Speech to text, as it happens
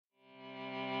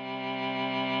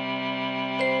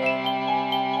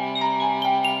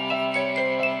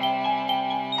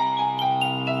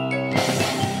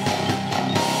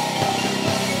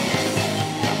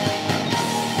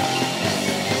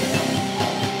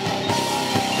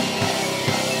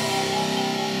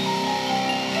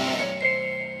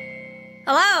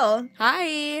Hello.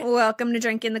 Hi. Welcome to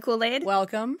Drinking the Kool-Aid.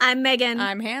 Welcome. I'm Megan.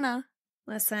 I'm Hannah.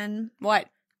 Listen. What?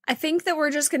 I think that we're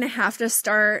just going to have to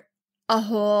start a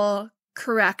whole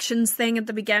corrections thing at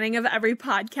the beginning of every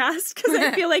podcast because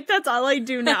I feel like that's all I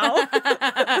do now.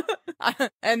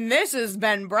 And this has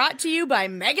been brought to you by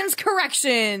Megan's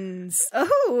Corrections.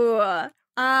 Oh.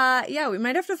 Yeah, we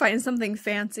might have to find something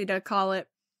fancy to call it.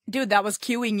 Dude, that was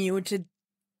cueing you to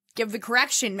give the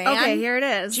correction, man. Okay, here it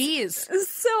is. Jeez.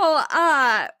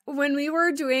 So, when we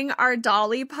were doing our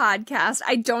Dolly podcast,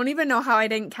 I don't even know how I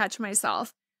didn't catch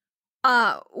myself.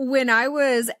 When I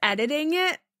was editing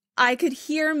it, I could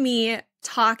hear me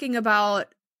talking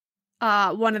about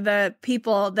one of the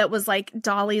people that was like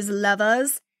Dolly's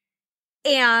lovers,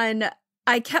 and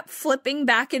I kept flipping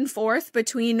back and forth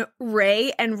between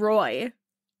Ray and Roy.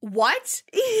 What?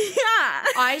 Yeah.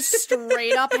 I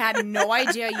straight up had no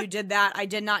idea you did that. I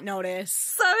did not notice.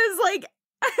 So I was like,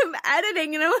 I'm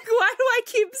editing, and I'm like, why do I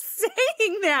keep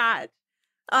saying that?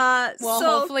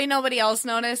 Hopefully nobody else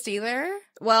noticed either.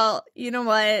 Well, you know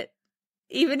what?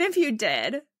 Even if you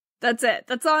did, that's it.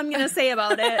 That's all I'm going to say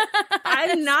about it.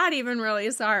 I'm not even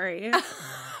really sorry.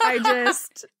 I had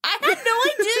no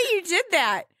idea you did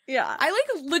that. Yeah. I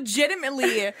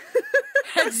legitimately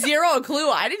had zero clue.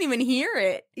 I didn't even hear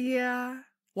it. Yeah.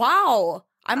 Wow.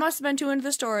 I must have been too into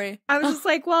the story. I was just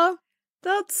like, well,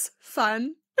 that's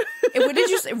fun. What did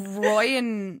you say? Roy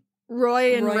and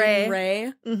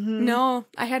Ray. Mm-hmm. No,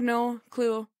 I had no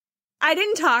clue. I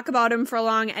didn't talk about him for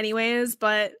long anyways,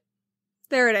 but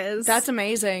there it is. That's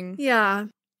amazing. Yeah.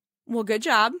 Well, good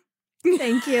job.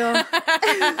 Thank you.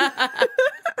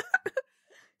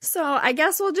 So I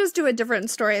guess we'll just do a different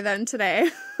story then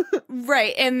today.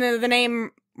 Right. And the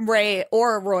name Ray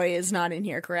or Roy is not in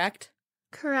here, correct?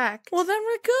 Correct. Well, then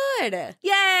we're good.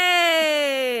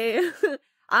 Yay!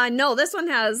 No, this one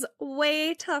has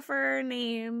way tougher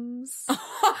names.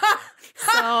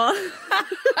 So.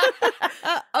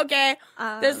 Okay.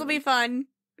 This will be fun.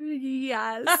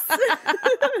 Yes.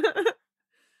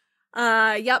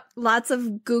 Yep. Lots of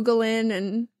Googling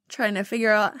and trying to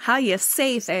figure out how you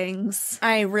say things.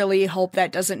 I really hope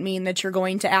that doesn't mean that you're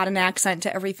going to add an accent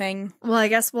to everything. Well, I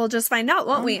guess we'll just find out,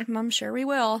 won't we? I'm sure we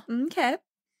will. Okay.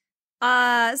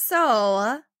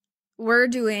 So we're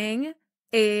doing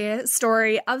a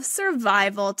story of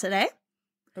survival today.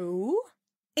 Ooh.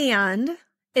 And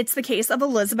it's the case of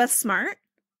Elizabeth Smart.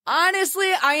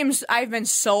 Honestly, I've been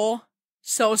so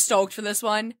stoked for this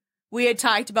one. We had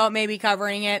talked about maybe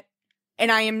covering it.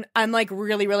 And I'm like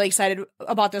really, really excited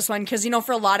about this one because, you know,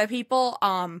 for a lot of people,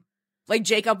 like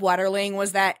Jacob Wetterling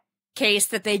was that case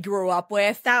that they grew up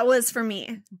with. That was for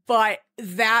me. But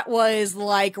that was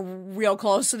like real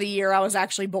close to the year I was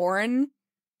actually born.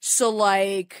 So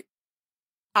like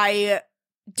I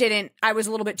was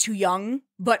a little bit too young.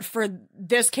 But for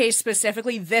this case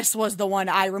specifically, this was the one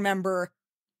I remember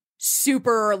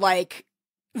super like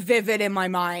vivid in my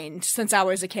mind since I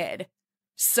was a kid.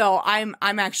 So I'm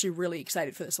actually really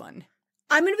excited for this one.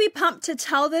 I'm going to be pumped to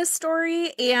tell this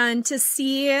story and to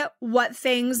see what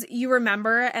things you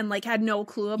remember and like had no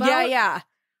clue about. Yeah.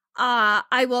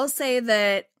 I will say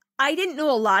that I didn't know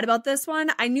a lot about this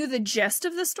one. I knew the gist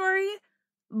of the story,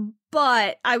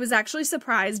 but I was actually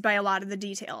surprised by a lot of the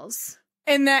details.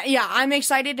 And that, yeah, I'm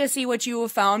excited to see what you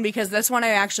have found because this one I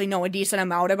actually know a decent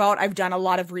amount about. I've done a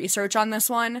lot of research on this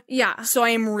one. Yeah. So I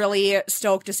am really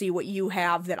stoked to see what you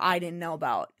have that I didn't know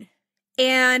about.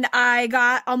 And I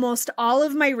got almost all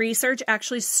of my research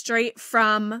actually straight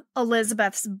from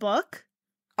Elizabeth's book.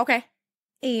 Okay.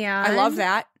 And I love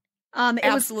that.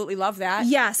 Absolutely love that.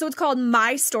 Yeah, so it's called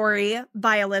My Story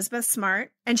by Elizabeth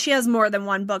Smart. And she has more than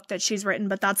one book that she's written,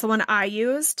 but that's the one I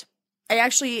used.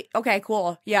 Okay,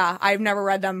 cool. Yeah, I've never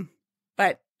read them,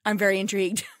 but I'm very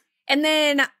intrigued. And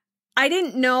then I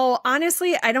didn't know,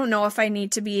 honestly, I don't know if I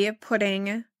need to be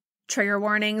putting trigger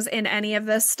warnings in any of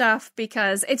this stuff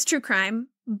because it's true crime.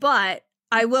 But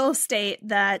I will state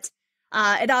that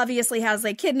it obviously has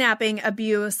like kidnapping,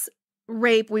 abuse,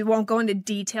 rape. We won't go into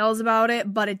details about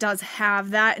it, but it does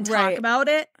have that and talk about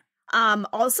it.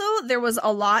 Also, there was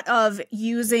a lot of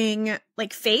using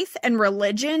like faith and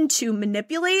religion to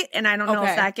manipulate, and I don't know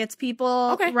if that gets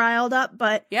people riled up,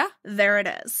 but yeah, there it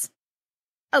is.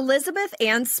 Elizabeth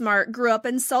Ann Smart grew up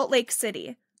in Salt Lake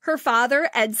City. Her father,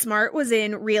 Ed Smart, was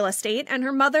in real estate, and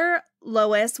her mother,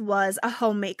 Lois, was a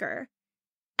homemaker.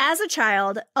 As a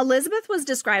child, Elizabeth was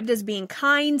described as being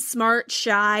kind, smart,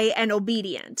 shy, and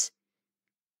obedient.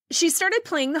 She started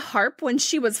playing the harp when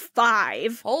she was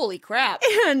 5. Holy crap.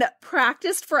 And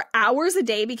practiced for hours a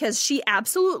day because she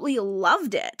absolutely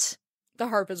loved it. The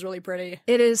harp is really pretty.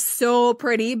 It is so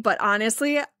pretty, but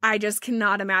honestly, I just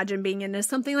cannot imagine being into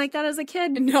something like that as a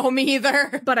kid. No, me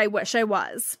either. But I wish I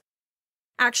was.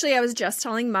 Actually, I was just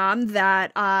telling Mom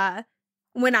that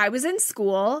when I was in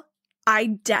school, I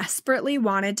desperately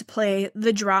wanted to play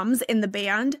the drums in the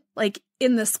band, like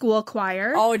in the school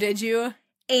choir. Oh, did you?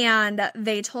 And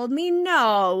they told me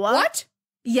no. What?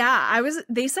 Yeah,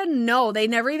 they said no. They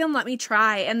never even let me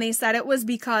try. And they said it was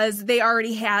because they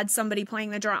already had somebody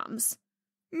playing the drums.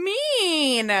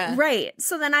 Mean. Right.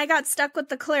 So then I got stuck with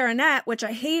the clarinet, which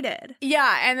I hated.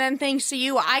 Yeah, and then thanks to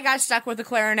you, I got stuck with the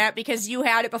clarinet because you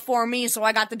had it before me, so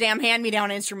I got the damn hand-me-down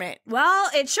instrument. Well,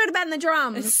 it should have been the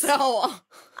drums. So,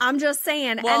 I'm just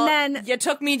saying. Well, and then you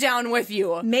took me down with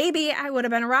you. Maybe I would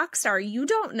have been a rock star. You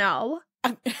don't know.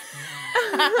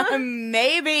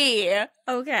 Maybe.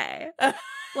 Okay.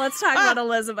 Let's talk about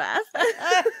Elizabeth.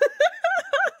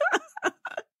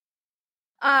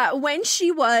 When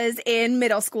she was in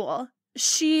middle school,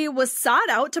 she was sought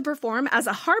out to perform as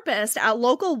a harpist at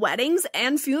local weddings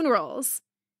and funerals.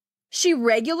 She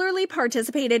regularly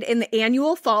participated in the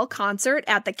annual fall concert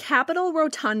at the Capitol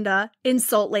Rotunda in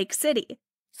Salt Lake City.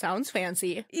 Sounds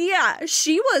fancy. Yeah,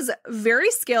 she was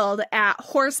very skilled at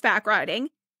horseback riding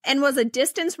and was a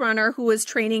distance runner who was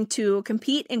training to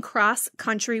compete in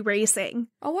cross-country racing.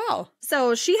 Oh, wow.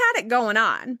 So she had it going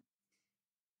on.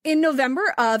 In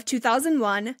November of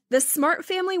 2001, the Smart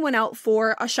family went out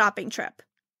for a shopping trip.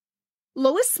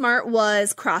 Lois Smart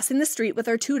was crossing the street with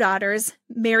her two daughters,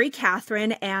 Mary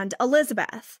Catherine and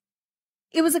Elizabeth.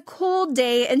 It was a cold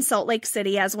day in Salt Lake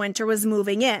City as winter was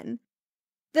moving in.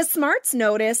 The Smarts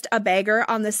noticed a beggar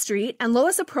on the street, and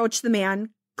Lois approached the man,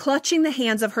 clutching the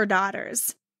hands of her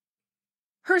daughters.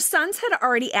 Her sons had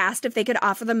already asked if they could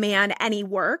offer the man any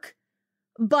work,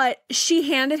 but she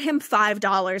handed him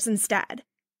 $5 instead.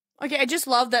 Okay, I just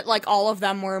love that, like, all of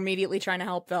them were immediately trying to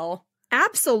help, though.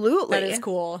 Absolutely. That is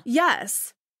cool.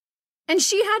 Yes. And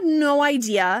she had no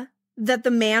idea that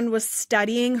the man was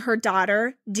studying her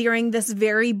daughter during this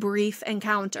very brief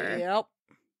encounter. Yep.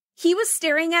 He was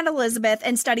staring at Elizabeth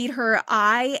and studied her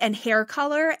eye and hair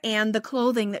color and the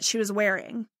clothing that she was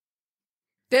wearing.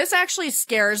 This actually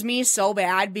scares me so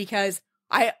bad because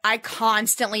I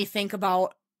constantly think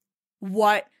about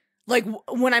what, like,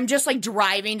 when I'm just, like,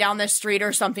 driving down the street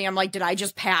or something, I'm like, did I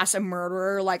just pass a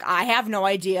murderer? Like, I have no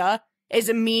idea. Is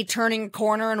it me turning a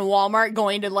corner in Walmart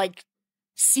going to, like,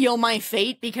 seal my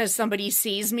fate because somebody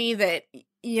sees me that,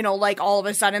 you know, like, all of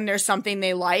a sudden there's something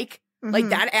they like? Mm-hmm. Like,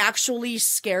 that actually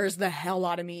scares the hell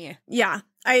out of me. Yeah,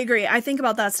 I agree. I think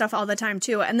about that stuff all the time,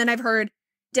 too. And then I've heard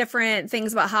different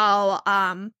things about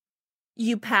how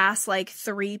you pass, like,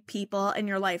 3 people in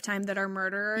your lifetime that are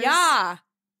murderers. Yeah.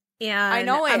 And I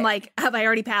know it. I'm like, have I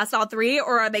already passed all 3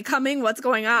 or are they coming? What's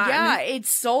going on? Yeah,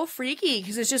 it's so freaky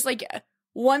because it's just like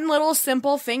one little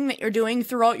simple thing that you're doing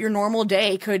throughout your normal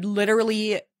day could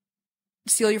literally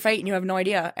seal your fate and you have no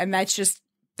idea. And that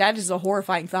is a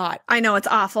horrifying thought. I know, it's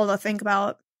awful to think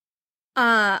about.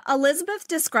 Elizabeth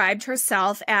described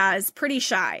herself as pretty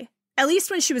shy, at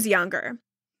least when she was younger.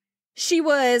 She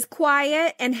was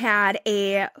quiet and had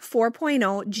a 4.0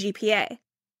 GPA.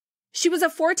 She was a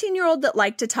 14-year-old that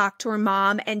liked to talk to her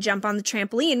mom and jump on the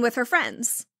trampoline with her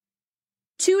friends.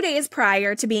 2 days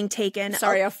prior to being taken...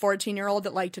 Sorry, a 14-year-old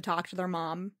that liked to talk to their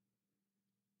mom?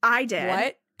 I did.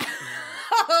 What?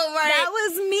 Oh, right. That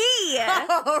was me.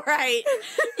 Oh, right.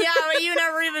 Yeah, but you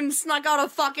never even snuck out a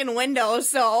fucking window,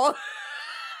 so...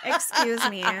 Excuse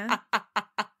me.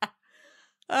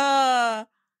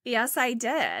 Yes, I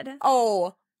did.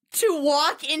 Oh, to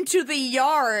walk into the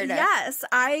yard. Yes,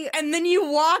 And then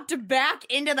you walked back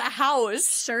into the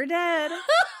house. Sure did.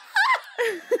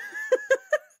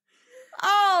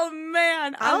 Oh,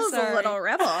 man. I was a little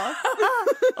rebel.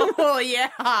 Oh, yeah.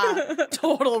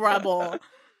 Total rebel.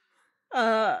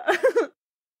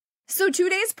 So 2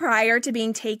 days prior to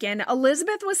being taken,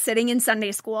 Elizabeth was sitting in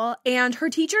Sunday school, and her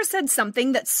teacher said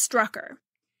something that struck her.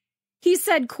 He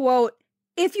said, quote,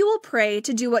 "If you will pray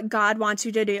to do what God wants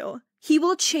you to do, He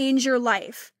will change your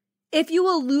life. If you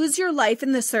will lose your life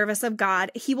in the service of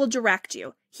God, He will direct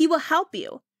you. He will help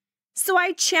you. So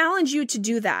I challenge you to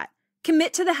do that.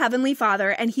 Commit to the Heavenly Father,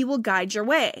 and He will guide your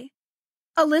way."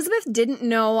 Elizabeth didn't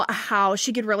know how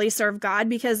she could really serve God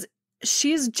because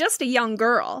she's just a young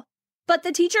girl. But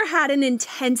the teacher had an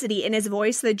intensity in his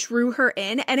voice that drew her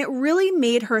in, and it really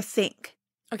made her think.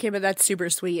 Okay, but that's super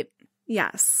sweet.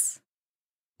 Yes.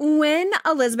 When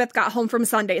Elizabeth got home from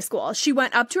Sunday school, she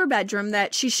went up to her bedroom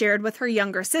that she shared with her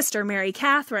younger sister, Mary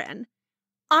Catherine.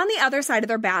 On the other side of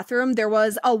their bathroom, there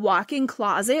was a walk-in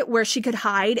closet where she could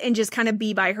hide and just kind of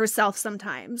be by herself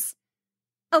sometimes.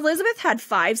 Elizabeth had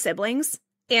 5 siblings,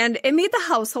 And it made the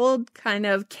household kind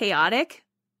of chaotic,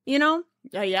 you know?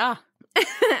 Yeah.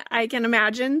 I can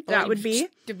imagine that would be.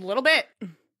 A little bit.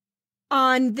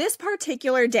 On this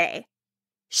particular day,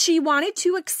 she wanted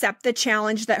to accept the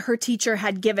challenge that her teacher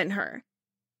had given her.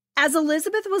 As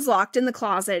Elizabeth was locked in the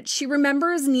closet, she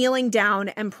remembers kneeling down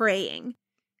and praying.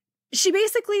 She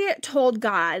basically told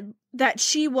God that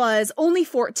she was only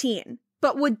 14,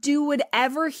 but would do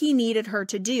whatever he needed her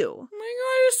to do. Oh my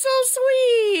God, it's so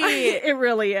sweet. It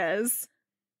really is.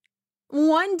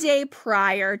 One day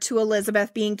prior to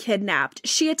Elizabeth being kidnapped,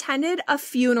 she attended a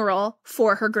funeral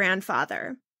for her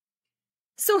grandfather.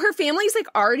 So her family's like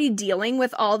already dealing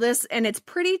with all this, and it's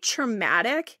pretty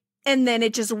traumatic, and then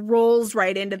it just rolls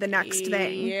right into the next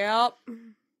thing. Yep.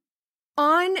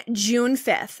 On June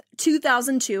 5th,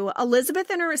 2002, Elizabeth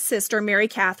and her sister, Mary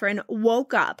Catherine,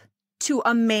 woke up to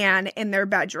a man in their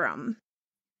bedroom.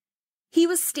 He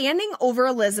was standing over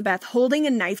Elizabeth, holding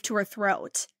a knife to her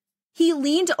throat. He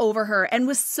leaned over her and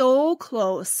was so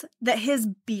close that his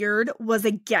beard was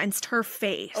against her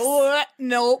face. Oh,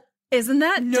 nope. Isn't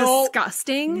that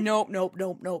disgusting? Nope.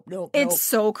 It's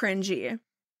so cringy.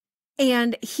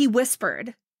 And he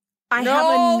whispered, I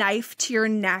have a knife to your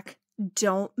neck.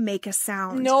 Don't make a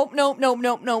sound. Nope.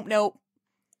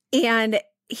 And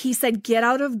he said, get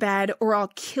out of bed or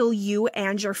I'll kill you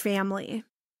and your family.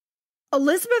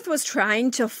 Elizabeth was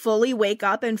trying to fully wake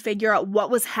up and figure out what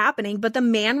was happening, but the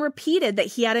man repeated that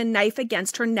he had a knife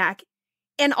against her neck,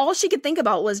 and all she could think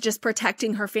about was just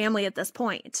protecting her family at this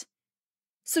point.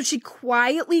 So she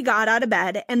quietly got out of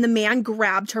bed, and the man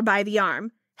grabbed her by the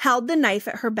arm, held the knife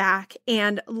at her back,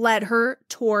 and led her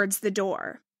towards the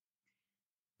door.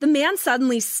 The man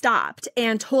suddenly stopped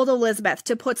and told Elizabeth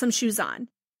to put some shoes on.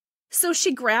 So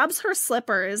she grabs her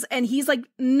slippers, and he's like,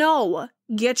 no,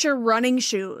 get your running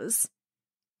shoes.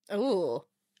 Ooh.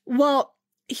 Well,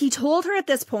 he told her at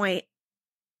this point,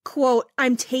 quote,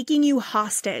 I'm taking you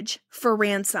hostage for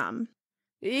ransom.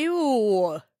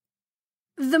 Ew.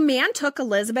 The man took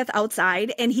Elizabeth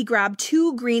outside and he grabbed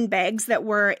 2 green bags that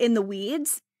were in the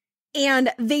weeds,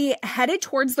 and they headed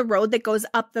towards the road that goes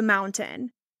up the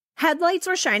mountain. Headlights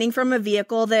were shining from a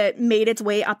vehicle that made its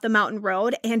way up the mountain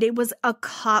road, and it was a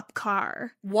cop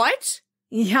car. What?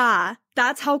 Yeah,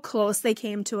 that's how close they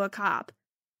came to a cop.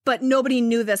 But nobody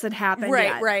knew this had happened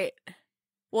yet. Right.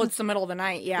 Well, it's the middle of the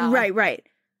night, yeah. Right.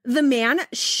 The man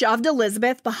shoved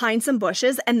Elizabeth behind some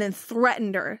bushes and then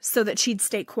threatened her so that she'd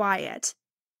stay quiet.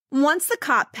 Once the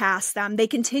cop passed them, they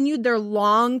continued their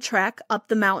long trek up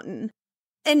the mountain.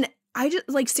 And I just,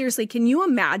 like, seriously, can you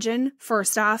imagine,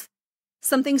 first off,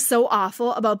 something so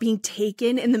awful about being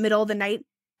taken in the middle of the night,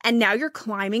 and now you're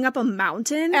climbing up a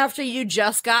mountain? After you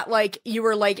just got, like, you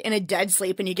were, like, in a dead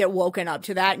sleep and you get woken up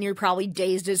to that and you're probably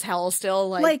dazed as hell still.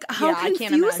 Like how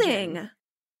confusing.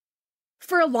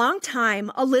 For a long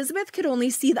time, Elizabeth could only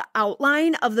see the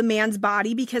outline of the man's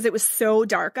body because it was so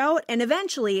dark out, and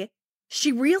eventually,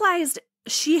 she realized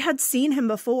she had seen him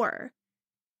before.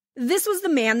 This was the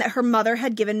man that her mother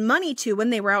had given money to when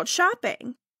they were out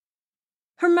shopping.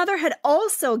 Her mother had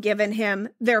also given him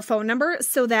their phone number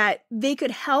so that they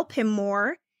could help him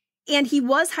more, and he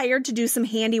was hired to do some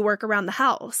handiwork around the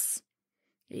house.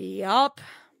 Yup.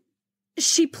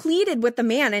 She pleaded with the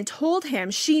man and told him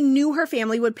she knew her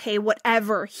family would pay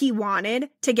whatever he wanted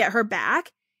to get her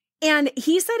back, and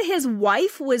he said his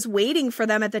wife was waiting for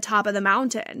them at the top of the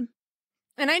mountain.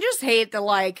 And I just hate that,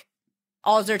 like,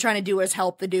 all they're trying to do is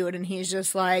help the dude, and he's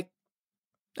just like,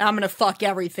 I'm gonna fuck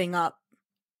everything up.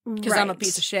 Because I'm a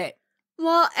piece of shit.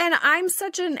 Well, and I'm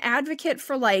such an advocate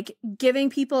for, like,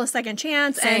 giving people a second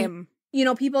chance. Same. And, you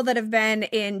know, people that have been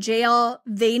in jail,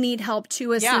 they need help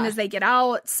too as soon as they get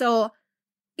out. So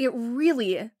it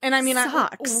really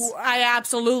sucks. I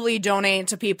absolutely donate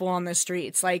to people on the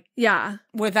streets, like,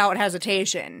 without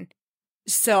hesitation.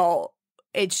 So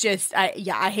it's just,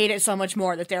 I hate it so much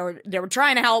more that they were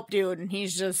trying to help dude, and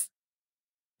he's just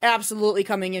absolutely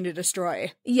coming in to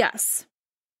destroy. Yes.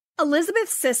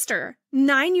 Elizabeth's sister,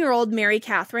 9-year-old Mary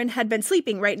Catherine, had been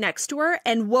sleeping right next to her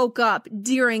and woke up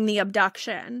during the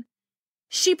abduction.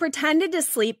 She pretended to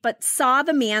sleep but saw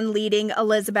the man leading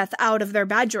Elizabeth out of their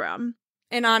bedroom.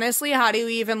 And honestly, how do you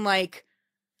even, like,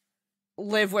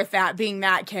 live with that, being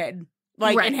that kid?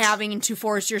 Like, and having to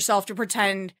force yourself to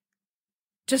pretend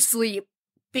to sleep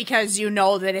because you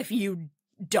know that if you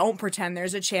don't pretend,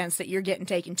 there's a chance that you're getting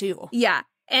taken too. Yeah.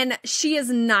 And she is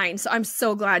 9, so I'm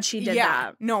so glad she did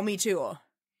that. No, me too.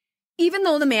 Even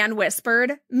though the man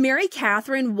whispered, Mary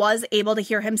Catherine was able to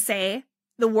hear him say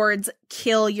the words,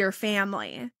 kill your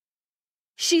family.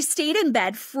 She stayed in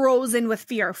bed frozen with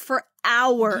fear for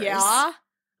hours. Yeah?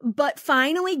 But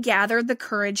finally gathered the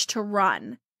courage to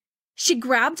run. She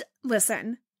grabbed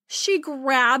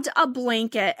a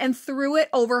blanket and threw it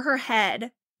over her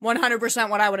head. 100%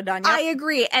 what I would have done. Yep. I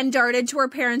agree. And darted to her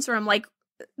parents' room. Like,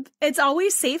 it's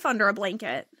always safe under a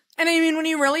blanket. And I mean, when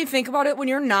you really think about it, when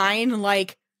you're 9,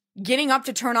 like, getting up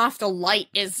to turn off the light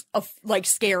is, like,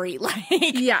 scary. Like,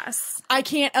 yes. I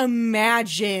can't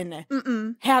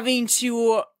imagine having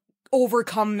to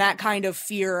overcome that kind of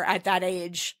fear at that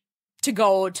age to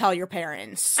go tell your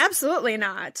parents. Absolutely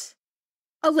not.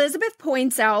 Elizabeth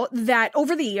points out that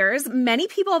over the years, many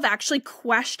people have actually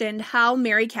questioned how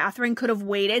Mary Catherine could have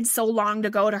waited so long to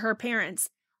go to her parents.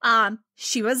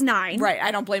 She was 9. Right,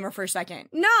 I don't blame her for a second.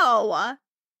 No.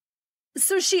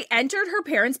 So she entered her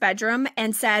parents' bedroom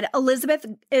and said Elizabeth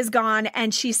is gone,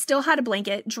 and she still had a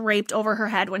blanket draped over her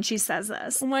head when she says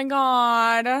this. Oh my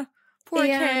God. Poor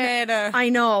kid. I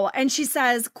know. And she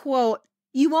says, quote,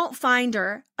 "You won't find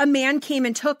her. A man came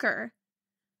and took her."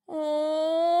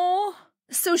 Oh.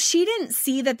 So she didn't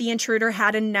see that the intruder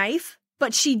had a knife,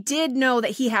 but she did know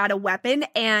that he had a weapon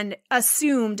and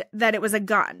assumed that it was a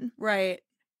gun. Right.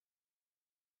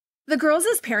 The girls'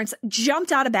 parents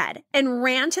jumped out of bed and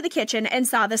ran to the kitchen and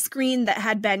saw the screen that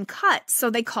had been cut, so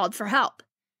they called for help.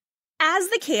 As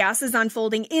the chaos is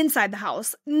unfolding inside the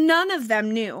house, none of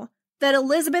them knew that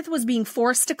Elizabeth was being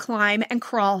forced to climb and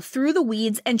crawl through the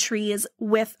weeds and trees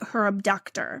with her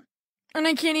abductor. And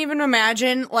I can't even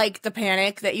imagine, like, the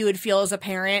panic that you would feel as a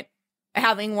parent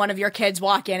having one of your kids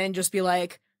walk in and just be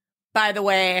like, "By the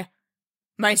way,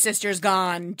 my sister's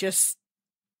gone.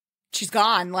 She's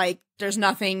gone. Like, there's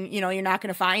nothing, you're not going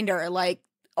to find her." Like,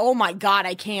 oh my God,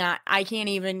 I can't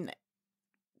even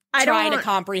try to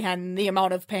comprehend the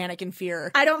amount of panic and fear.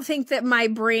 I don't think that my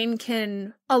brain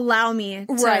can allow me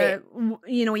to,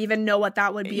 even know what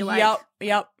that would be like.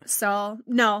 Yep. So,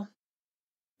 no.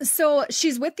 So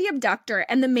she's with the abductor,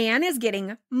 and the man is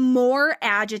getting more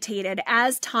agitated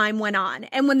as time went on.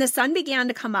 And when the sun began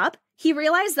to come up, he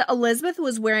realized that Elizabeth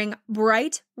was wearing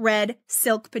bright red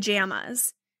silk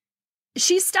pajamas.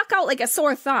 She stuck out like a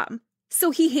sore thumb,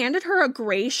 so he handed her a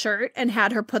gray shirt and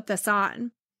had her put this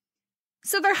on.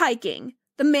 So they're hiking.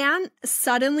 The man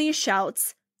suddenly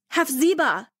shouts,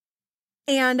 "Hafziba!"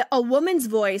 And a woman's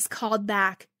voice called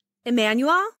back,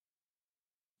 "Emmanuel?"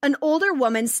 An older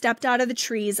woman stepped out of the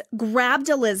trees, grabbed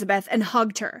Elizabeth, and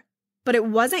hugged her. But it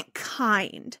wasn't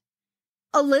kind.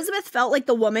 Elizabeth felt like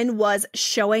the woman was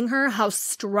showing her how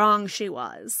strong she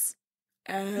was.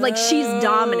 Like she's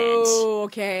dominant. Oh,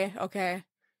 okay.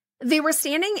 They were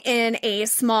standing in a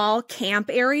small camp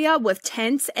area with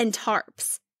tents and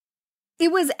tarps.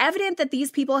 It was evident that these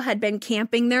people had been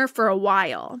camping there for a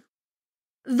while.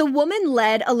 The woman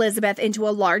led Elizabeth into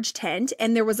a large tent,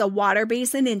 and there was a water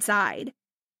basin inside.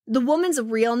 The woman's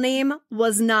real name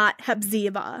was not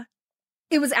Hepzibah.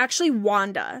 It was actually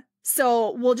Wanda.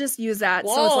 So we'll just use that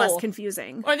so it's less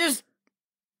confusing. Well, just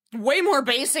way more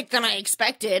basic than I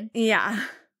expected. Yeah.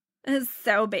 It's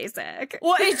so basic.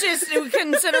 Well, it's just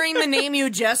considering the name you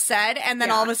just said, and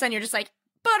then all of a sudden you're just like,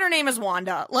 but her name is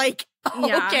Wanda. Like,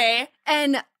 okay.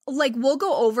 And like, we'll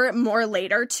go over it more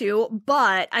later too,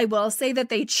 but I will say that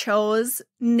they chose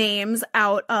names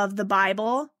out of the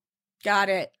Bible. Got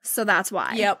it. So that's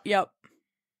why. Yep.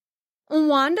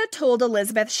 Wanda told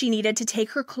Elizabeth she needed to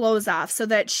take her clothes off so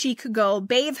that she could go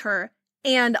bathe her,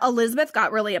 and Elizabeth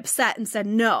got really upset and said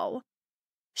no.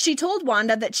 She told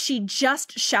Wanda that she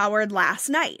just showered last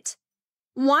night.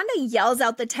 Wanda yells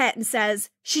out the tent and says,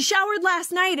 "She showered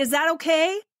last night, is that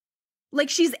okay?"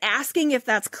 Like she's asking if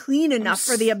that's clean enough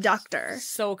for the abductor.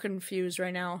 So confused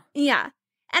right now. Yeah.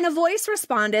 And a voice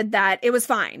responded that it was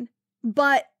fine.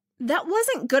 But that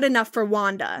wasn't good enough for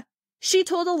Wanda. She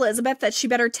told Elizabeth that she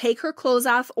better take her clothes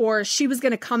off or she was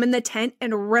going to come in the tent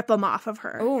and rip them off of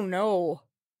her. Oh, no.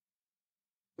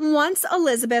 Once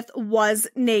Elizabeth was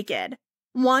naked,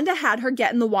 Wanda had her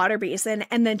get in the water basin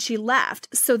and then she left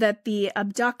so that the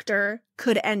abductor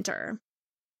could enter.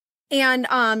 And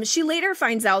she later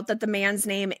finds out that the man's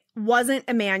name wasn't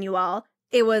Emmanuel.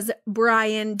 It was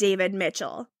Brian David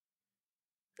Mitchell.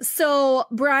 So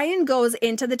Brian goes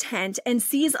into the tent and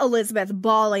sees Elizabeth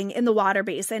bawling in the water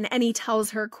basin, and he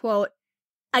tells her, quote,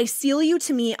 "I seal you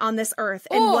to me on this earth,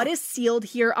 and what is sealed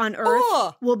here on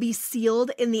earth will be sealed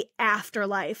in the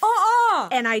afterlife.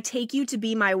 And I take you to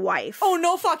be my wife. Oh,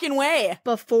 no fucking way.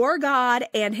 Before God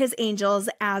and his angels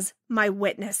as my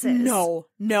witnesses."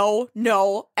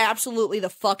 No, absolutely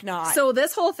the fuck not. So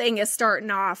this whole thing is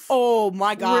starting off oh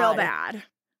my God. real bad.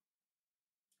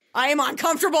 I am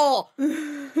uncomfortable.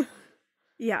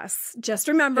 Yes, just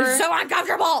remember. It's so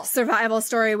uncomfortable. Survival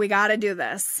story, we gotta do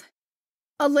this.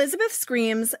 Elizabeth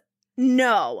screams,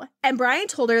 no. And Brian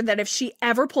told her that if she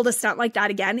ever pulled a stunt like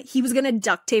that again, he was gonna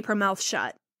duct tape her mouth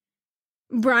shut.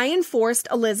 Brian forced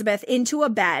Elizabeth into a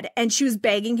bed and she was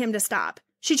begging him to stop.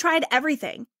 She tried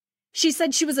everything. She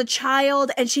said she was a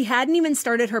child and she hadn't even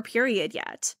started her period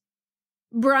yet.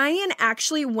 Brian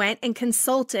actually went and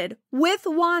consulted with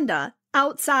Wanda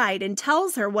outside and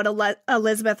tells her what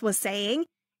Elizabeth was saying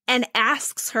and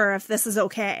asks her if this is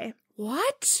okay.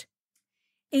 What?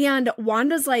 And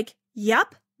Wanda's like,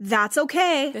 yep, that's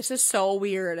okay. This is so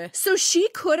weird. So she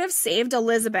could have saved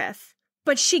Elizabeth,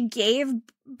 but she gave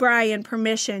Brian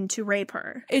permission to rape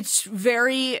her. It's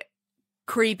very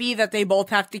creepy that they both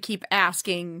have to keep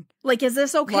asking. Like, is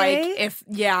this okay? Like, if,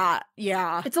 yeah.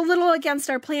 It's a little against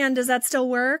our plan. Does that still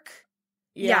work?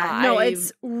 Yeah. No,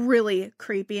 it's really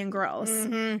creepy and gross.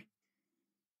 Mm-hmm.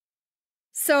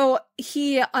 So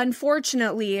he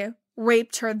unfortunately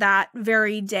raped her that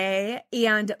very day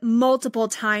and multiple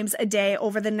times a day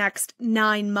over the next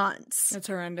 9 months. That's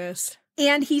horrendous.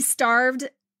 And he starved,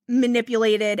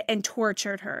 manipulated, and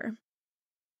tortured her.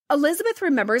 Elizabeth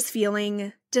remembers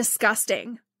feeling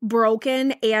disgusting,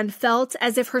 broken, and felt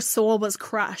as if her soul was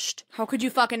crushed. How could you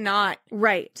fucking not?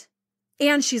 Right.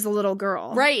 And she's a little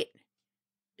girl. Right.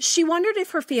 She wondered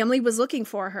if her family was looking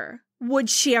for her. Would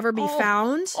she ever be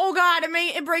found? Oh God,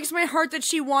 it breaks my heart that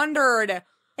she wondered.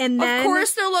 And then, of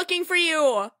course they're looking for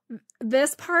you.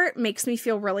 This part makes me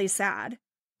feel really sad.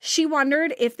 She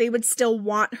wondered if they would still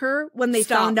want her when they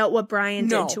found out what Brian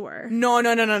did to her. No.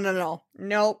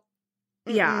 Nope.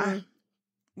 Yeah.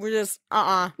 We're just,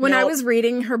 When I was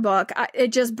reading her book, it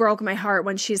just broke my heart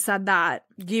when she said that.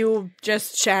 You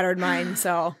just shattered mine,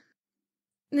 so.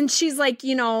 And she's like,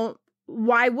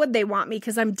 why would they want me?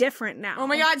 Because I'm different now. Oh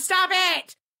my God, stop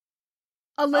it!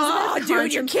 Elizabeth,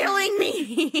 dude, you're killing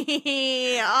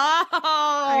me.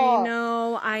 I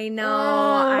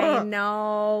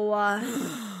know.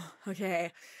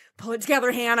 Okay. Pull it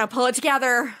together, Hannah. Pull it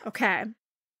together. Okay.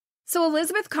 So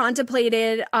Elizabeth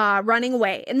contemplated running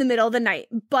away in the middle of the night,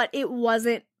 but it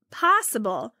wasn't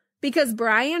possible because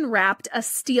Brian wrapped a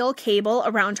steel cable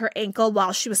around her ankle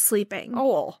while she was sleeping.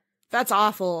 Oh, that's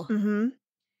awful. Mm-hmm.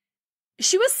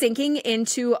 She was sinking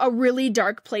into a really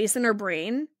dark place in her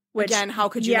brain. Which, again, how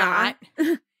could you not?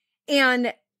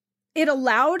 And it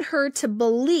allowed her to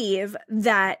believe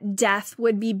that death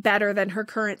would be better than her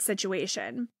current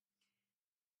situation.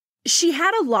 She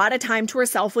had a lot of time to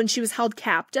herself when she was held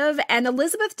captive, and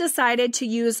Elizabeth decided to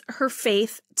use her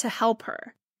faith to help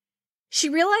her. She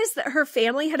realized that her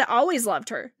family had always loved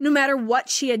her, no matter what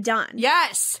she had done.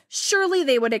 Yes! Surely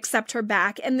they would accept her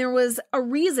back, and there was a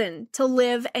reason to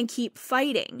live and keep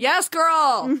fighting. Yes,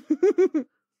 girl!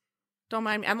 Don't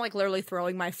mind me. I'm like literally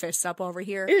throwing my fists up over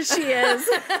here. She is.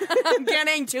 I'm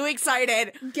getting too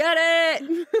excited. Get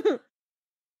it?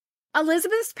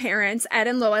 Elizabeth's parents, Ed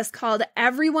and Lois, called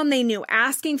everyone they knew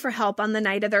asking for help on the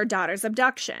night of their daughter's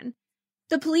abduction.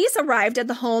 The police arrived at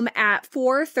the home at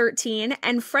 4:13,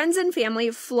 and friends and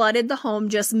family flooded the home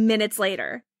just minutes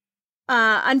later.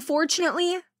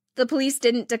 Unfortunately, the police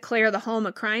didn't declare the home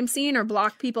a crime scene or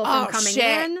block people from coming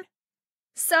in.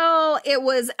 So it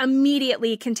was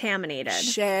immediately contaminated.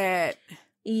 Shit.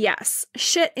 Yes,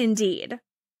 shit indeed.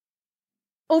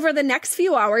 Over the next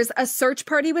few hours, a search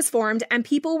party was formed and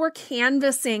people were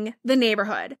canvassing the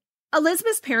neighborhood.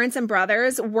 Elizabeth's parents and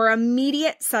brothers were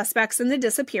immediate suspects in the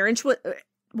disappearance.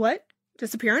 What?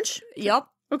 Disappearance? Yep.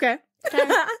 Okay.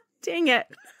 Dang it.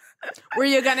 Were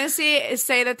you gonna say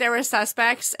that there were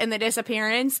suspects in the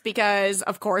disappearance? Because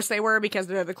of course they were, because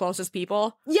they're the closest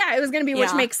people. Yeah, it was gonna be,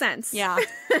 which makes sense. Yeah.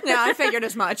 Yeah, I figured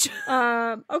as much. Okay.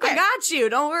 I got you,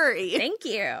 don't worry. Thank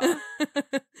you.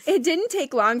 It didn't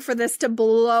take long for this to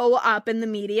blow up in the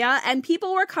media, and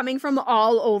people were coming from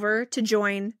all over to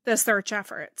join the search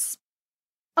efforts.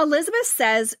 Elizabeth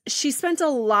says she spent a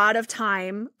lot of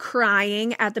time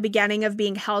crying at the beginning of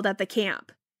being held at the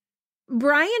camp.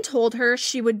 Brian told her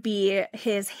she would be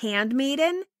his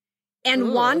handmaiden,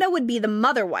 and Wanda would be the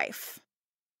mother wife.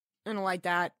 I don't like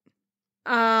that.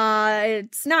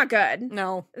 It's not good.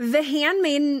 No. The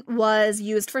handmaiden was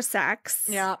used for sex.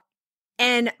 Yeah.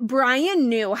 And Brian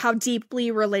knew how deeply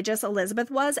religious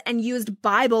Elizabeth was and used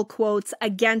Bible quotes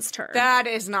against her. That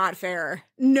is not fair.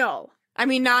 No. I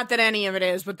mean, not that any of it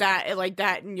is, but that, like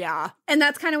that, yeah. And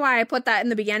that's kind of why I put that in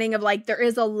the beginning of, like, there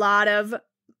is a lot of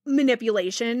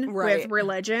manipulation with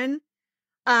religion.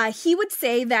 He would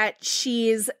say that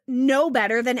she's no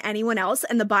better than anyone else,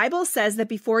 and the Bible says that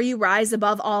before you rise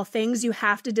above all things, you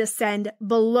have to descend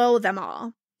below them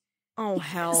all. Oh,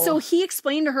 hell. So he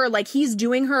explained to her, like, he's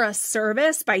doing her a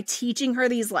service by teaching her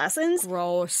these lessons.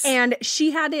 Gross. And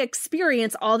she had to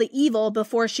experience all the evil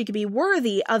before she could be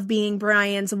worthy of being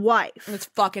Brian's wife. It's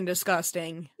fucking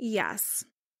disgusting. Yes.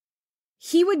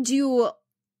 He would do,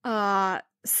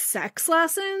 sex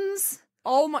lessons.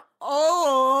 Oh my.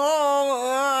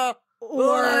 Oh.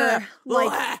 Or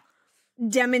like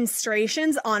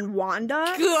demonstrations on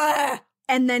Wanda.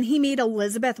 And then he made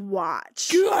Elizabeth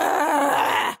watch.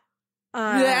 Yeah.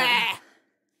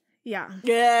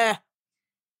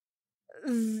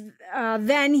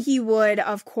 Then he would,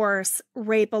 of course,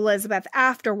 rape Elizabeth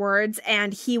afterwards,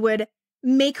 and he would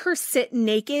make her sit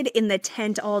naked in the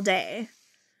tent all day.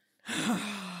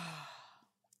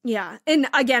 Yeah. And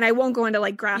again, I won't go into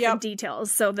like graphic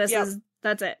details, so that's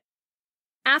it.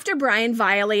 After Brian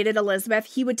violated Elizabeth,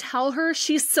 he would tell her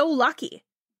she's so lucky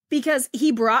because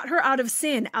he brought her out of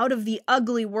sin, out of the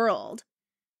ugly world.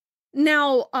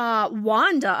 Now,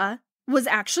 Wanda was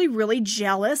actually really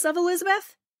jealous of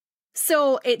Elizabeth.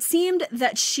 So it seemed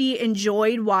that she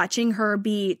enjoyed watching her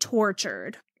be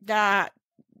tortured.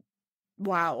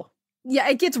 Wow. Yeah,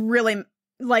 it gets really,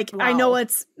 like, wow. I know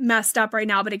it's messed up right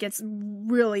now, but it gets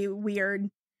really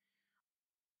weird.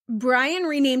 Brian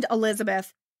renamed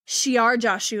Elizabeth Shiar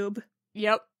Jashub.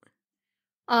 Yep.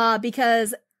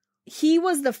 Because he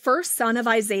was the first son of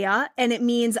Isaiah, and it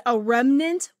means a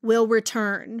remnant will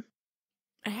return.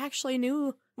 I actually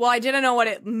knew. Well, I didn't know what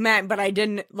it meant, but I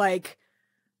didn't, like,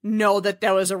 know that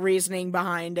there was a reasoning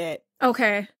behind it.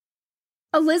 Okay.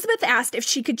 Elizabeth asked if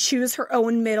she could choose her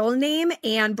own middle name,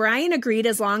 and Brian agreed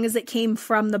as long as it came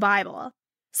from the Bible.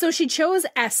 So she chose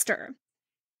Esther.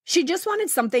 She just wanted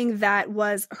something that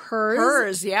was hers.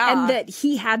 Hers, yeah. And that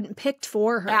he hadn't picked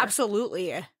for her.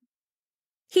 Absolutely.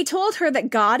 He told her that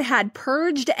God had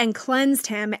purged and cleansed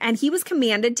him, and he was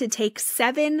commanded to take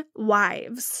 7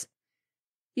 wives.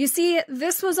 You see,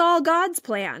 this was all God's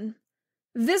plan.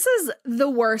 This is the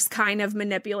worst kind of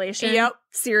manipulation. Yep.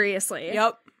 Seriously.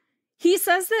 Yep. He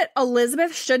says that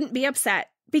Elizabeth shouldn't be upset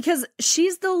because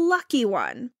she's the lucky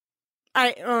one.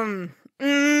 The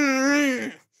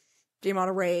amount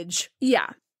of rage. Yeah.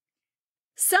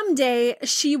 Someday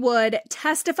she would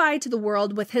testify to the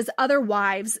world with his other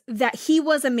wives that he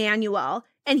was Emmanuel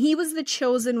and he was the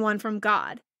chosen one from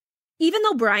God. Even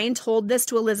though Brian told this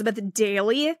to Elizabeth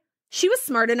daily, she was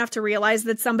smart enough to realize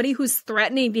that somebody who's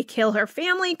threatening to kill her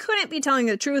family couldn't be telling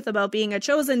the truth about being a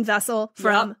chosen vessel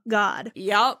from God.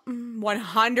 Yep.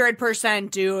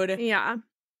 100%, dude. Yeah.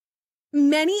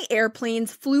 Many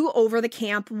airplanes flew over the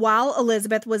camp while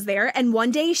Elizabeth was there, and one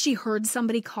day she heard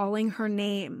somebody calling her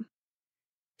name.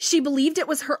 She believed it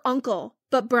was her uncle,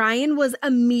 but Brian was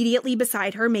immediately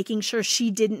beside her, making sure she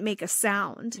didn't make a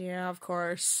sound. Yeah, of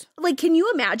course. Like, can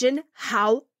you imagine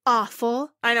how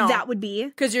awful that would be?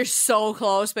 Because you're so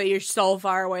close, but you're so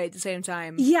far away at the same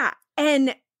time. Yeah,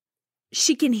 and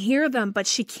she can hear them, but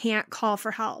she can't call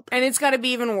for help. And it's got to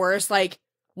be even worse, like,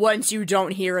 once you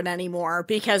don't hear it anymore,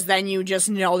 because then you just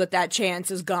know that chance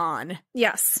is gone.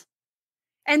 Yes.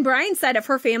 And Brian said if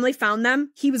her family found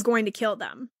them, he was going to kill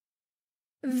them.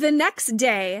 The next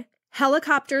day,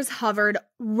 helicopters hovered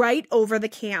right over the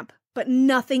camp, but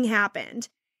nothing happened.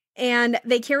 And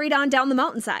they carried on down the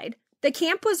mountainside. The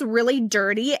camp was really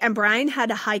dirty, and Brian had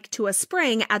to hike to a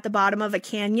spring at the bottom of a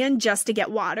canyon just to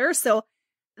get water. So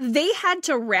they had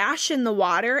to ration the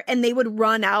water, and they would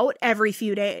run out every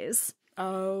few days.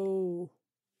 Oh.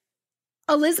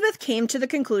 Elizabeth came to the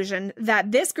conclusion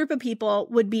that this group of people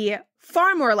would be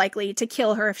far more likely to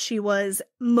kill her if she was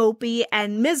mopey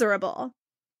and miserable.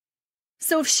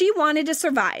 So if she wanted to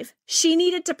survive, she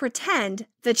needed to pretend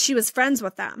that she was friends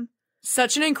with them.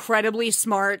 Such an incredibly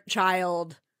smart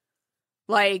child.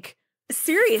 Like,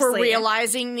 seriously. For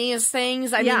realizing these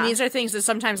things. I mean, these are things that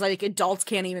sometimes, like, adults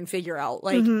can't even figure out.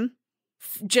 Like,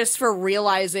 just for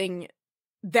realizing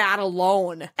that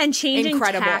alone. And changing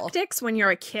tactics when you're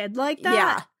a kid like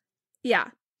that. Yeah.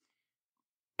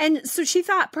 And so she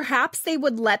thought perhaps they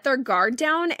would let their guard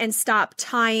down and stop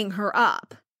tying her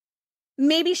up.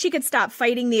 Maybe she could stop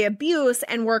fighting the abuse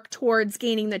and work towards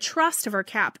gaining the trust of her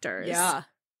captors. Yeah.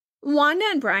 Wanda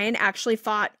and Brian actually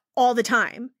fought all the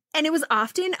time, and it was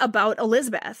often about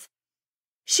Elizabeth.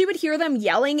 She would hear them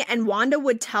yelling, and Wanda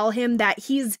would tell him that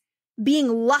he's being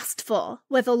lustful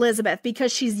with Elizabeth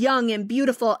because she's young and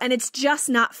beautiful, and it's just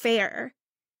not fair.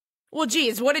 Well,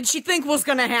 geez, what did she think was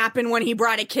going to happen when he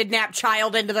brought a kidnapped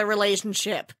child into the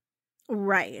relationship?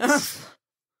 Right.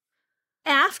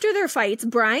 After their fights,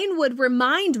 Brian would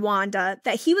remind Wanda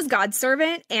that he was God's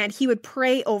servant and he would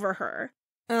pray over her.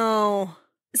 Oh.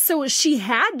 So she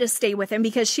had to stay with him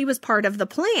because she was part of the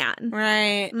plan.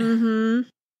 Right. Mm-hmm.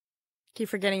 Keep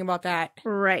forgetting about that.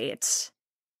 Right.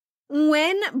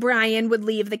 When Brian would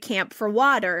leave the camp for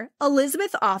water,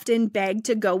 Elizabeth often begged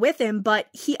to go with him, but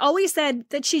he always said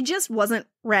that she just wasn't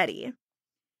ready.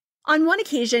 On one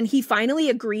occasion, he finally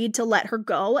agreed to let her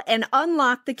go and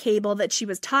unlock the cable that she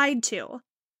was tied to.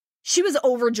 She was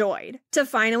overjoyed to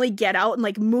finally get out and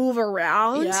like move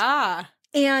around. Yeah.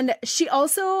 And she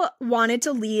also wanted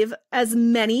to leave as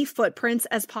many footprints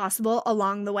as possible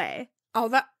along the way. Oh,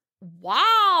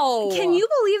 wow. Can you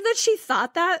believe that she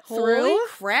thought that through? Holy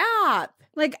crap.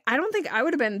 Like, I don't think I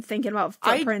would have been thinking about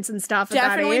footprints and stuff at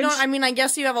that Definitely age. don't. I mean, I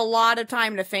guess you have a lot of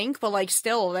time to think, but like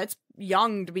still, that's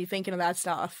young to be thinking of that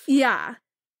stuff. Yeah.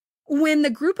 When the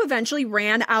group eventually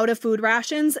ran out of food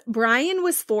rations, Brian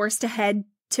was forced to head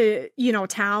to,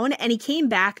 town, and he came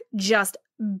back just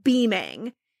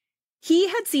beaming. He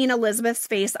had seen Elizabeth's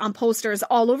face on posters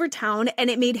all over town, and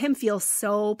it made him feel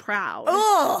so proud.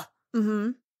 Ugh!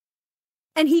 Mm-hmm.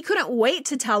 And he couldn't wait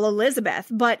to tell Elizabeth,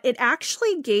 but it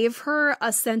actually gave her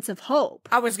a sense of hope.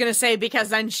 I was gonna say, because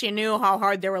then she knew how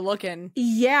hard they were looking.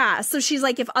 Yeah, so she's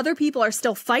like, if other people are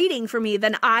still fighting for me,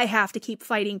 then I have to keep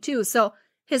fighting too. So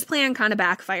his plan kind of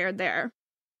backfired there.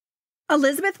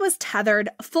 Elizabeth was tethered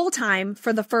full-time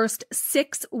for the first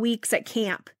 6 weeks at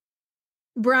camp.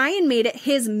 Brian made it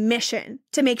his mission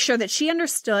to make sure that she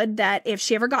understood that if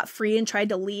she ever got free and tried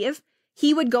to leave,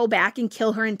 he would go back and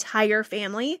kill her entire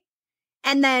family.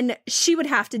 And then she would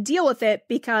have to deal with it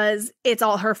because it's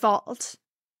all her fault.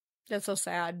 That's so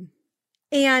sad.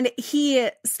 And he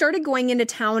started going into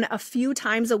town a few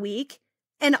times a week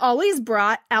and always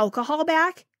brought alcohol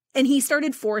back. And he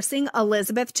started forcing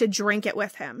Elizabeth to drink it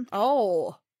with him.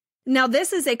 Oh. Now,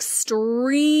 this is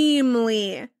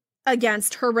extremely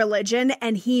against her religion,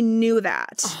 and he knew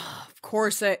that. Oh, of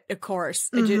course.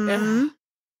 Mm-hmm.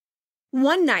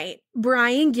 One night,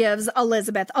 Brian gives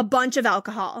Elizabeth a bunch of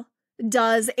alcohol,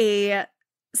 does a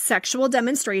sexual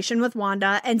demonstration with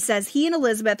Wanda, and says he and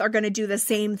Elizabeth are going to do the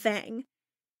same thing.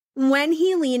 When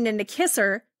he leaned in to kiss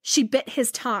her, she bit his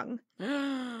tongue.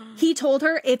 He told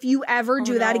her, if you ever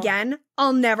do that again,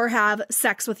 I'll never have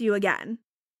sex with you again.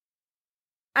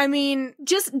 I mean,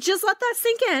 just let that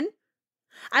sink in.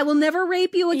 I will never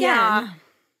rape you again.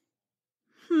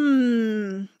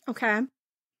 Yeah. Okay.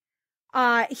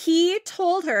 He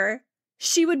told her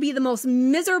she would be the most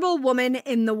miserable woman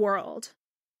in the world.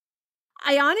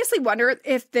 I honestly wonder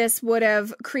if this would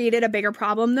have created a bigger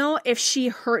problem, though. If she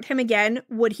hurt him again,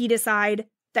 would he decide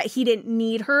that he didn't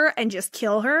need her and just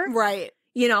kill her? Right.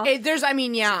 Yeah.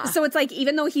 So it's like,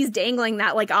 even though he's dangling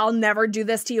that, like, I'll never do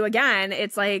this to you again,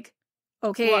 it's like,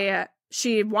 okay,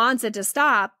 she wants it to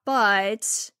stop,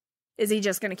 but is he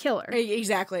just going to kill her?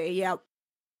 Exactly, yep.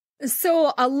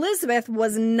 So Elizabeth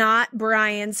was not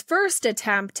Brian's first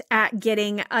attempt at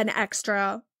getting an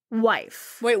extra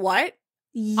wife. Wait, what?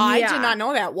 Yeah. I did not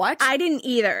know that. What? I didn't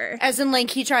either. As in,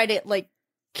 like, he tried to, like,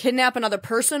 kidnap another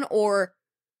person, or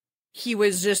he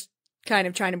was just kind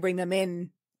of trying to bring them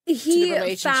in to the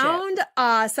relationship? He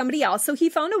found somebody else. So he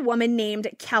found a woman named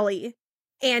Kelly,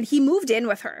 and he moved in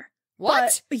with her.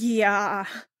 What? But, yeah.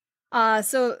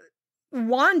 So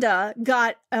Wanda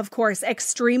got, of course,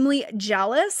 extremely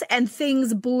jealous, and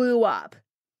things blew up.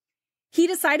 He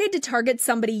decided to target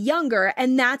somebody younger,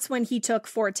 and that's when he took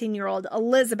 14-year-old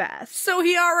Elizabeth. So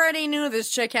he already knew this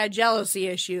chick had jealousy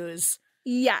issues.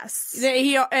 Yes.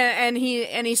 He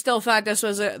still thought this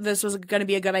was going to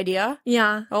be a good idea?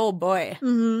 Yeah. Oh boy.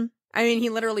 Mm-hmm. I mean, he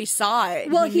literally saw it.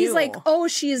 Well, he's like, oh,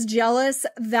 she's jealous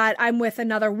that I'm with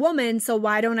another woman, so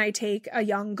why don't I take a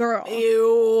young girl?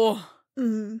 Ew.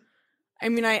 Mm-hmm. I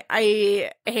mean,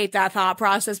 I hate that thought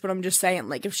process, but I'm just saying,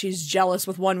 like, if she's jealous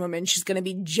with one woman, she's gonna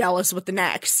be jealous with the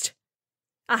next.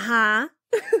 Uh-huh.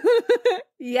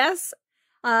 Yes.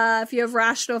 If you have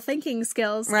rational thinking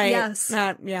skills. Right. Yes.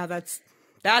 Yeah,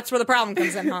 that's where the problem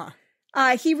comes in, huh?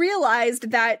 He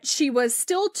realized that she was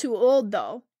still too old,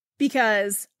 though,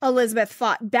 because Elizabeth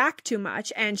fought back too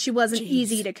much and she wasn't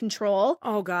easy to control.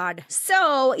 Oh, God.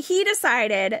 So he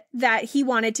decided that he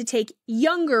wanted to take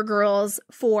younger girls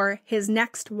for his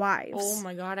next wives. Oh,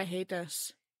 my God, I hate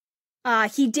this.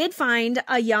 He did find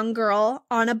a young girl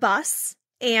on a bus,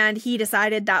 and he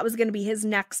decided that was going to be his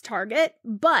next target.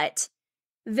 But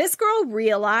this girl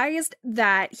realized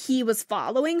that he was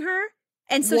following her.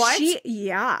 And so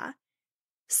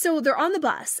So they're on the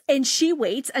bus, and she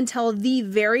waits until the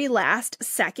very last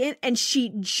second, and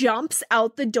she jumps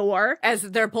out the door. As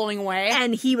they're pulling away?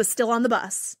 And he was still on the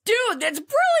bus. Dude, that's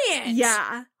brilliant!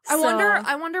 Yeah.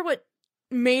 I wonder what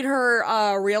made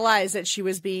her realize that she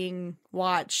was being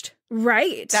watched.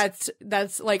 Right.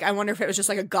 That's like, I wonder if it was just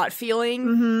like a gut feeling,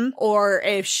 mm-hmm. or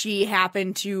if she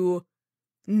happened to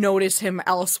notice him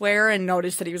elsewhere and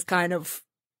notice that he was kind of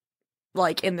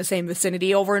like in the same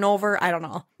vicinity over and over. I don't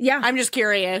know. Yeah. I'm just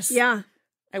curious. Yeah.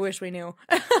 I wish we knew.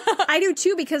 I do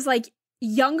too, because like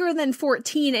younger than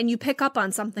 14 and you pick up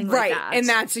on something like that. And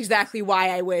that's exactly why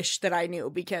I wish that I knew,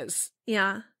 because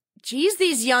yeah. Geez,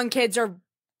 these young kids are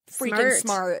freaking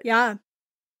smart. Yeah.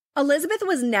 Elizabeth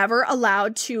was never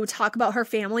allowed to talk about her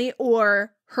family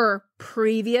or her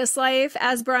previous life,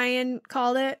 as Brian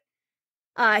called it.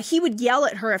 He would yell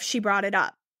at her if she brought it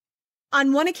up.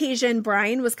 On one occasion,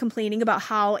 Brian was complaining about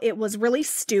how it was really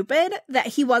stupid that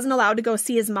he wasn't allowed to go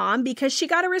see his mom because she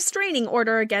got a restraining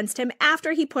order against him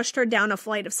after he pushed her down a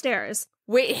flight of stairs.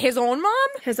 Wait, his own mom?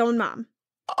 His own mom.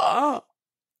 Oh.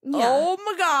 Yeah. Oh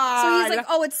my God. So he's like,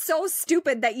 oh, it's so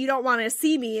stupid that you don't want to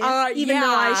see me, even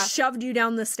though I shoved you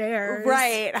down the stairs.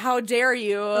 Right. How dare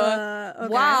you? Okay.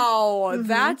 Wow.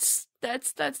 That's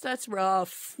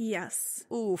rough. Yes.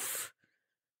 Oof.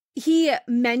 He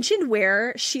mentioned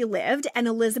where she lived, and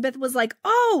Elizabeth was like,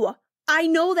 oh, I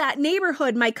know that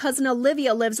neighborhood. My cousin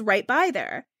Olivia lives right by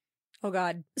there. Oh,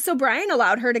 God. So Brian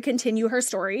allowed her to continue her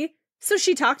story. So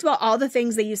she talked about all the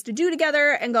things they used to do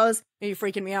together and goes, are you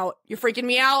freaking me out? You're freaking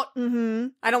me out. Mm-hmm.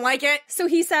 I don't like it. So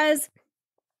he says,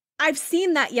 I've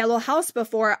seen that yellow house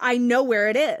before. I know where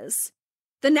it is.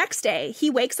 The next day, he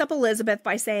wakes up Elizabeth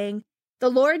by saying, the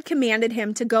Lord commanded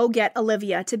him to go get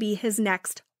Olivia to be his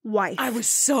next wife. I was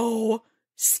so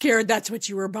scared that's what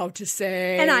you were about to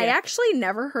say. And I actually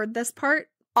never heard this part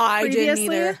I previously.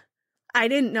 didn't either. I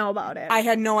didn't know about it. I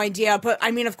had no idea, but I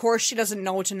mean, of course she doesn't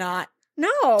know to not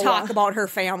talk about her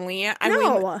family. I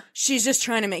mean, she's just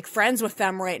trying to make friends with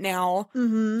them right now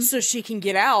so she can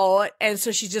get out, and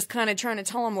so she's just kind of trying to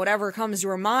tell him whatever comes to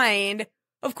her mind.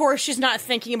 Of course, she's not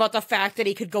thinking about the fact that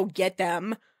he could go get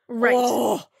them. Right.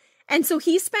 Oh. And so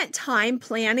he spent time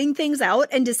planning things out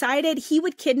and decided he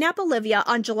would kidnap Olivia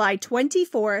on July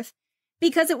 24th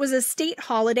because it was a state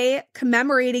holiday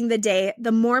commemorating the day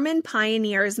the Mormon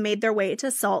pioneers made their way to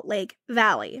Salt Lake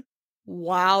Valley.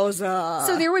 Wowza.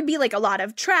 So there would be like a lot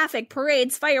of traffic,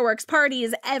 parades, fireworks,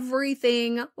 parties,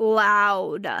 everything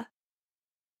loud.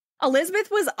 Elizabeth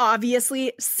was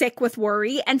obviously sick with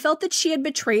worry and felt that she had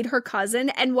betrayed her cousin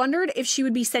and wondered if she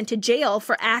would be sent to jail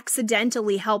for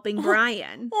accidentally helping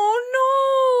Brian.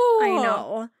 Oh no! I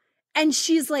know. And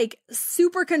she's like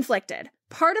super conflicted.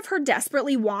 Part of her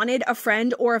desperately wanted a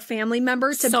friend or a family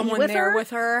member to Someone be with there her,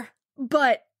 with her,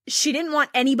 but she didn't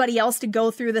want anybody else to go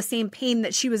through the same pain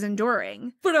that she was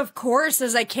enduring. But of course,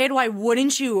 as a kid, why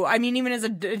wouldn't you? I mean, even as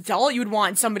an adult, you'd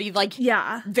want somebody like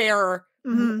there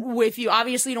with you.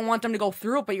 Obviously, you don't want them to go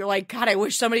through it, but you're like, God, I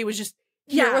wish somebody was just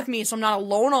here with me so I'm not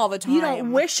alone all the time. You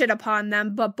don't wish it upon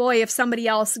them, but boy, if somebody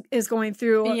else is going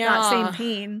through that same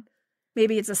pain,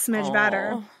 maybe it's a smidge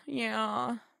better.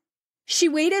 Yeah. She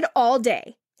waited all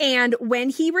day, and when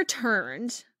he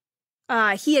returned,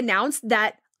 he announced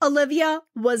that Olivia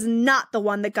was not the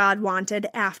one that God wanted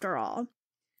after all.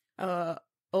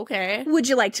 Okay. Would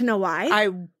you like to know why? I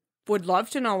would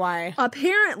love to know why.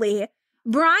 Apparently,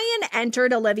 Brian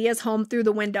entered Olivia's home through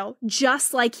the window,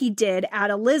 just like he did at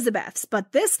Elizabeth's,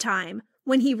 but this time,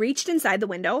 when he reached inside the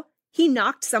window, he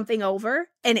knocked something over,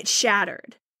 and it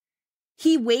shattered.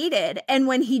 He waited, and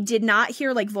when he did not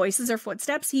hear, like, voices or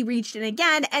footsteps, he reached in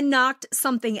again and knocked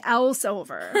something else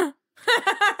over.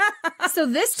 So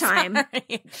this time,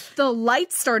 the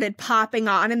lights started popping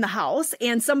on in the house,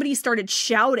 and somebody started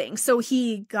shouting, so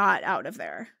he got out of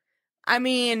there. I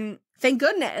mean... Thank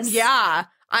goodness. Yeah.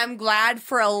 I'm glad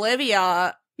for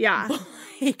Olivia. Yeah.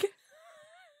 Like,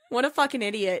 what a fucking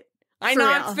idiot. I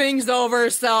knocked things over,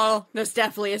 so this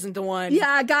definitely isn't the one.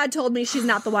 Yeah, God told me she's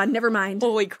not the one. Never mind.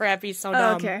 Holy crap, he's so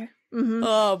dumb. Okay.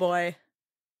 Oh, boy.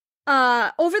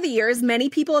 Over the years, many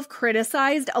people have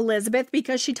criticized Elizabeth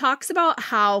because she talks about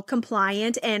how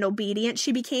compliant and obedient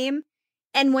she became.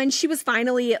 And when she was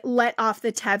finally let off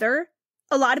the tether,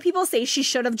 a lot of people say she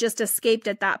should have just escaped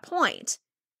at that point.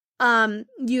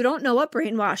 You don't know what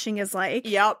brainwashing is like.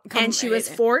 Yep. And she was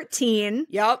 14.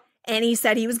 Yep. And he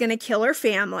said he was going to kill her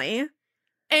family.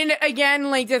 And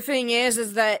again, like, the thing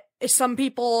is that some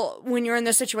people, when you're in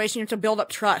this situation, you have to build up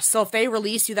trust. So if they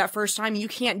release you that first time, you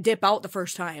can't dip out the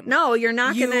first time. No, you're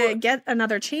not going to get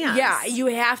another chance. Yeah, you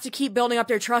have to keep building up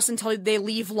their trust until they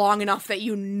leave long enough that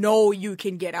you know you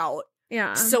can get out.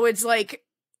 Yeah. So it's like,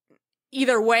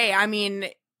 either way, I mean,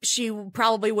 she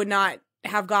probably would not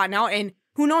have gotten out. And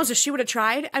who knows, if she would have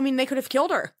tried, I mean, they could have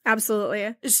killed her.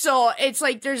 Absolutely. So it's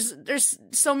like, there's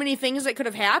so many things that could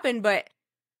have happened, but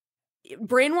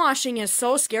brainwashing is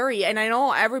so scary. And I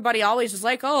know everybody always is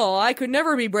like, oh, I could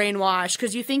never be brainwashed,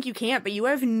 because you think you can't, but you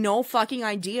have no fucking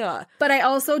idea. But I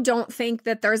also don't think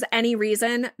that there's any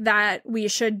reason that we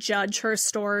should judge her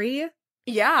story.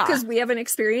 Yeah. Because we haven't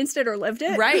experienced it or lived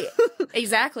it. Right.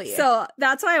 Exactly. So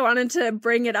that's why I wanted to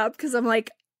bring it up, because I'm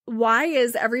like, why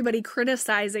is everybody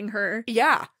criticizing her?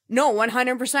 Yeah. No,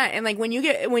 100%. And like, when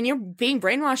you're being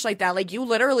brainwashed like that, like, you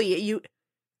literally,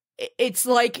 it's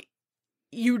like,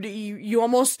 you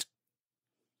almost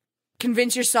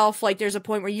convince yourself like there's a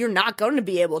point where you're not going to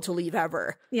be able to leave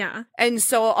ever. Yeah. And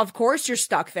so of course you're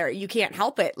stuck there. You can't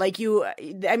help it. Like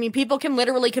people can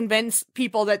literally convince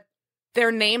people that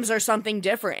their names are something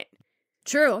different.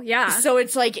 True, yeah. So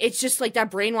it's just like that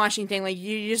brainwashing thing. Like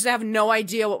you just have no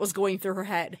idea what was going through her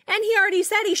head. And he already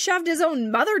said he shoved his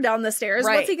own mother down the stairs.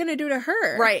 Right. What's he going to do to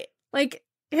her? Right. Like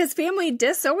his family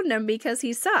disowned him because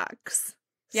he sucks.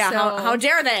 Yeah, so, how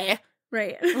dare they?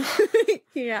 Right.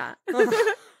 Yeah.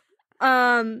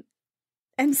 And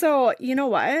so, you know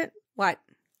what? What?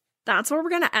 That's where we're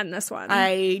going to end this one.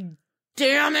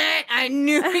 Damn it. I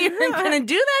knew you were going to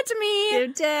do that to me.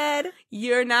 You did.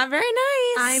 You're not very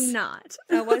nice. I'm not.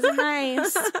 That wasn't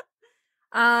nice.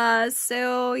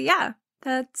 So yeah,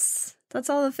 that's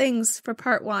all the things for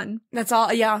part 1. That's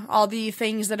all. Yeah. All the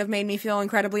things that have made me feel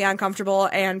incredibly uncomfortable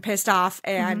and pissed off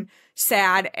and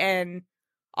sad and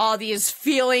all these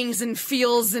feelings and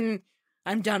feels, and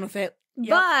I'm done with it. Yep.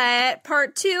 But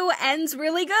part 2 ends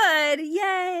really good.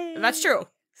 Yay. That's true.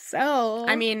 So,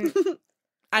 I mean,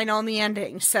 I know the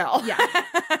ending, so. Yeah.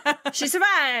 She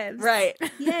survives. Right.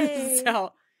 Yay.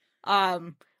 So,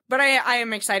 but I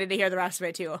am excited to hear the rest of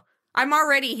it too. I'm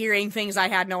already hearing things I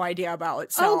had no idea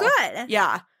about. So. Oh, good.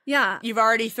 Yeah. Yeah. You've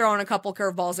already thrown a couple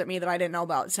curveballs at me that I didn't know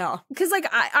about, so. Because, like,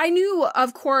 I knew,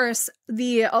 of course,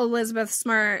 the Elizabeth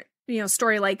Smart,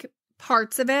 story, like,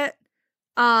 parts of it.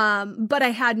 But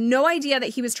I had no idea that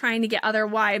he was trying to get other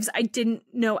wives. I didn't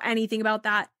know anything about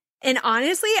that. And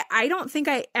honestly, I don't think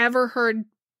I ever heard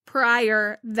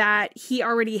prior that he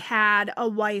already had a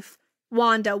wife,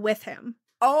 Wanda, with him.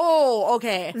 Oh,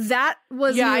 okay. That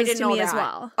was news to me as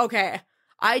well. Okay.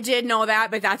 I did know that,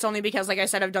 but that's only because, like I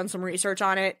said, I've done some research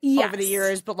on it over the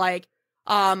years. But like,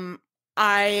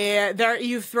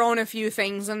 you've thrown a few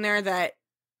things in there that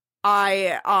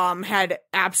I had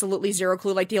absolutely zero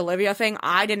clue. Like the Olivia thing,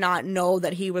 I did not know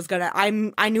that he was gonna.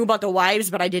 I knew about the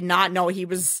wives, but I did not know he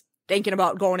was thinking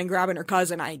about going and grabbing her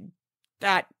cousin.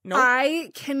 Nope.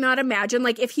 I cannot imagine,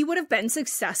 like, if he would have been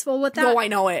successful with that. No, I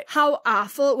know it. How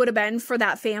awful it would have been for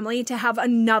that family to have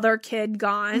another kid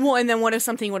gone. Well, and then what if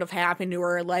something would have happened to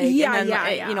her? Like, yeah, and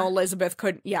then, yeah. Elizabeth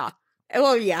couldn't. Yeah.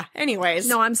 Well, yeah. Anyways.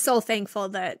 No, I'm so thankful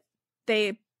that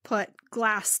they put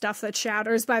glass stuff that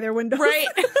shatters by their windows. Right.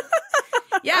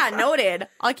 Yeah, noted.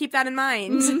 I'll keep that in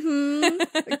mind.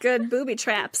 Mm-hmm. Good booby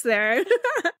traps there.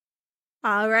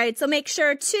 All right, so make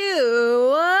sure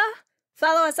to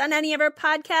follow us on any of our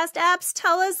podcast apps.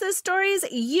 Tell us the stories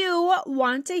you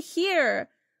want to hear.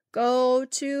 Go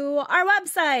to our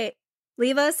website.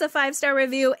 Leave us a 5-star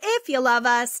review if you love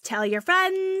us. Tell your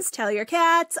friends. Tell your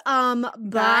cats.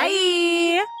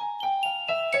 Bye.